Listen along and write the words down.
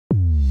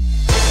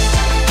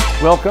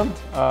Welcome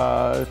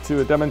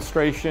to a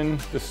demonstration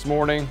this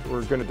morning.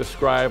 We're going to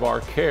describe our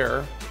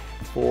care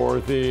for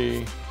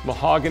the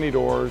mahogany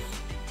doors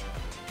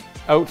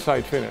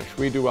outside finish.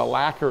 We do a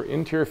lacquer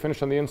interior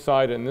finish on the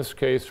inside. In this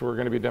case, we're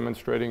going to be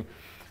demonstrating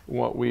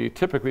what we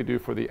typically do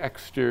for the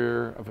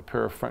exterior of a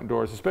pair of front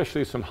doors,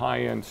 especially some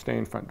high-end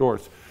stained front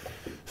doors.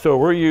 So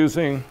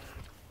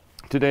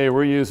today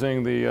we're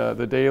using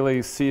the Daily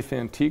Seif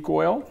Antique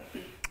Oil.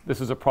 This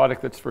is a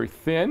product that's very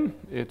thin.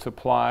 It's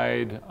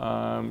applied,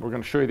 we're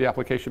going to show you the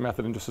application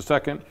method in just a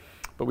second,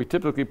 but we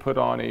typically put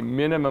on a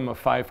minimum of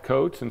 5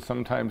 coats and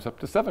sometimes up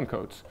to 7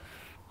 coats.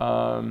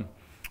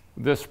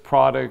 This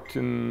product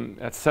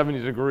at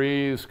 70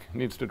 degrees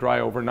needs to dry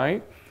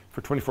overnight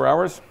for 24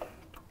 hours.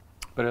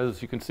 But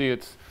as you can see,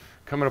 it's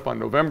coming up on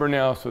November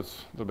now, so it's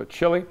a little bit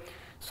chilly.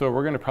 So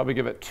we're going to probably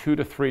give it 2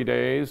 to 3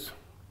 days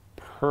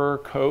per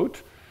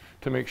coat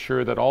to make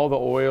sure that all the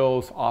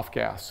oil's off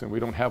gas and we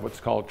don't have what's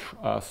called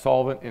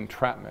solvent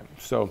entrapment.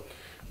 So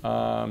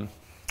I'm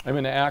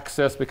going to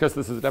access, because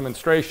this is a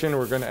demonstration,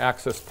 we're going to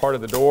access part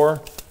of the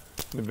door.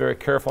 Be very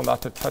careful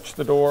not to touch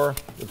the door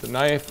with the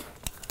knife.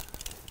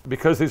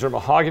 Because these are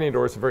mahogany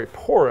doors, they're very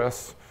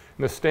porous,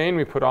 and the stain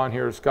we put on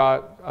here has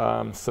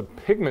got some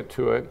pigment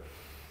to it.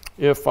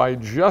 If I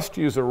just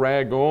use a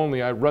rag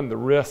only, I run the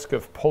risk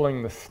of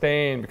pulling the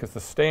stain because the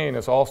stain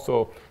is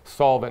also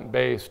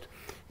solvent-based.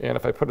 And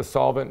if I put a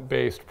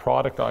solvent-based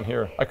product on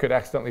here, I could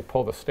accidentally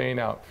pull the stain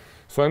out.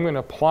 So I'm going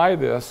to apply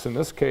this, in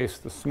this case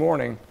this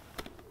morning,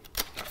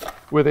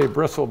 with a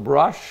bristle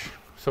brush.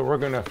 So we're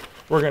going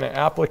to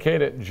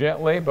applicate it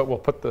gently, but we'll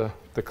put the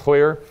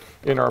clear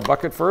in our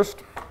bucket first.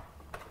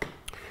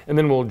 And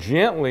then we'll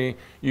gently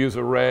use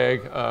a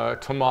rag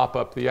to mop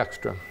up the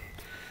extra.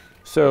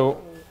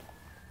 So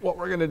what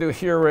we're going to do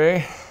here,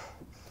 Ray,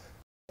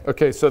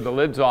 okay, so the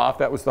lid's off.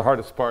 That was the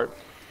hardest part.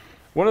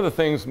 One of the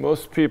things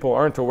most people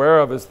aren't aware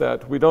of is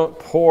that we don't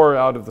pour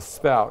out of the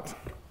spout,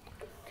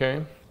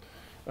 okay?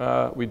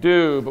 We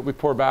do, but we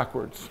pour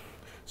backwards.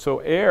 So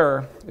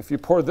air, if you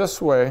pour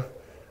this way,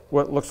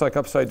 what looks like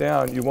upside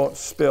down, you won't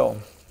spill.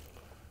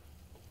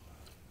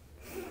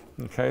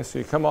 Okay, so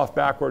you come off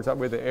backwards, that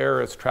way the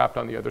air is trapped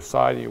on the other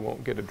side and you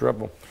won't get a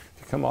dribble.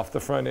 If you come off the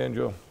front end,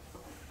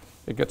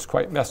 it gets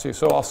quite messy.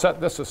 So I'll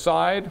set this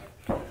aside.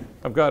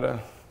 I've got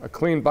a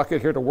clean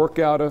bucket here to work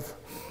out of.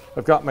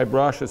 I've got my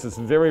brush. This is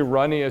very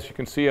runny, as you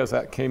can see, as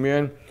that came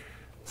in.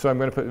 So I'm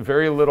going to put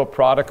very little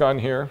product on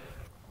here.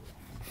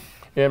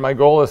 And my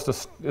goal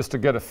is to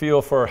get a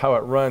feel for how it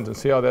runs and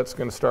see how that's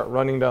going to start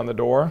running down the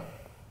door.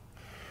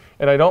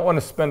 And I don't want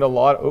to spend a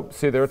lot. Oops,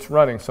 see there, it's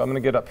running. So I'm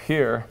going to get up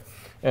here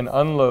and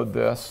unload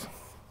this.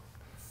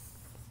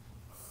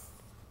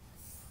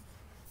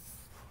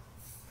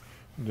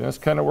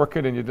 Just kind of work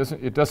it in.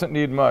 It doesn't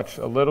need much.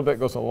 A little bit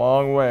goes a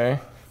long way.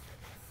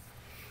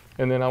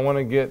 And then I want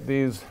to get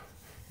these.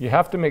 You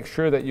have to make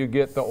sure that you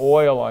get the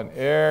oil on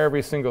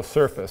every single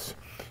surface.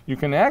 You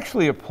can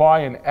actually apply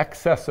an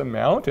excess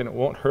amount and it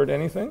won't hurt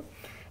anything.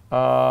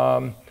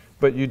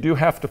 But you do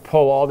have to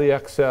pull all the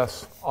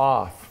excess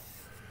off.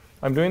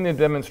 I'm doing the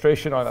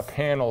demonstration on a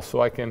panel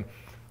so I can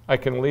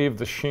leave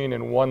the sheen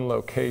in one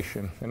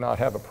location and not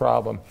have a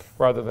problem,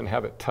 rather than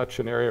have it touch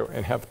an area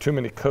and have too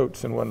many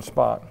coats in one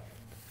spot.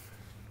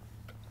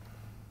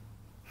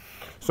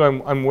 So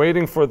I'm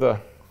waiting for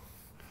the,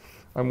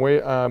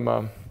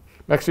 I'm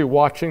actually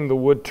watching the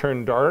wood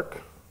turn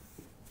dark,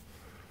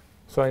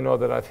 so I know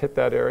that I've hit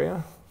that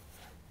area.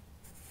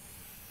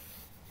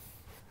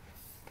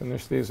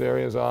 Finish these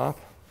areas off.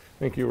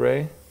 Thank you,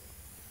 Ray.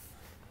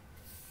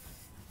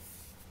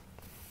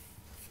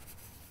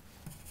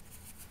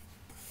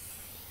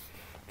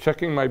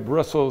 Checking my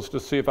bristles to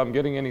see if I'm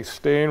getting any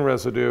stain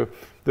residue.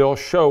 They'll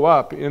show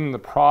up in the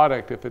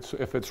product if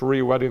it's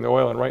re-wetting the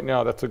oil, and right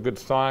now that's a good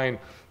sign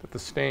that the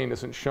stain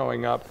isn't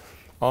showing up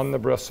on the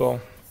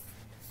bristle.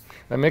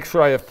 Now make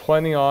sure I have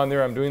plenty on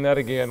there. I'm doing that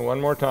again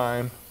one more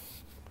time.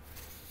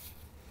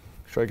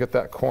 Make sure I get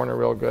that corner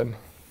real good.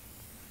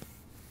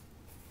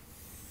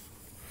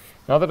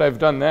 Now that I've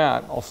done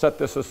that, I'll set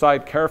this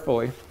aside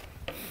carefully.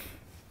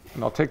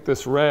 And I'll take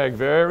this rag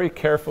very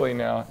carefully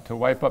now to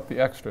wipe up the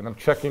extra. And I'm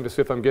checking to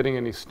see if I'm getting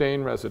any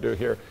stain residue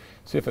here.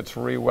 See if it's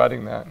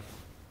re-wetting that.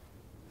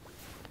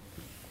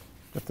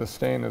 If the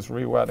stain is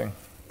re-wetting.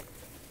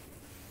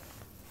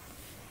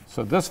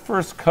 So this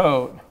first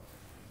coat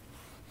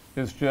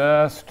is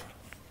just,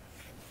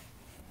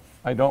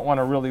 I don't want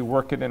to really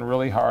work it in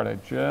really hard. I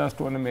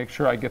just want to make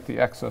sure I get the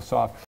excess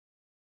off.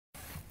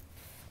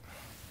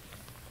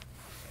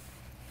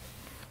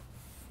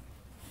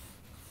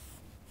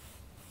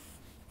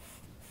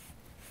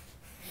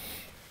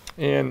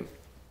 And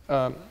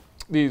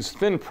these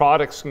thin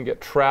products can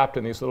get trapped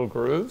in these little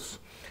grooves,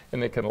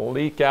 and they can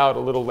leak out a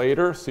little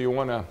later. So you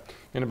want to,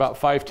 in about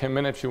 5–10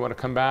 minutes, you want to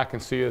come back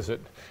and see is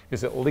it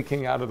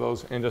leaking out of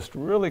those, and just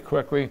really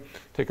quickly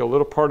take a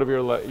little part of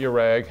your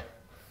rag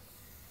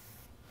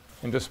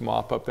and just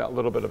mop up that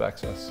little bit of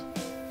excess.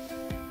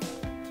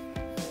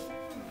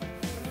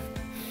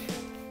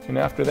 And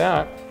after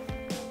that,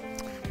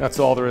 that's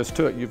all there is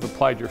to it. You've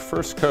applied your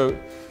first coat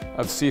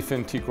of Seif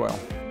Antique Oil.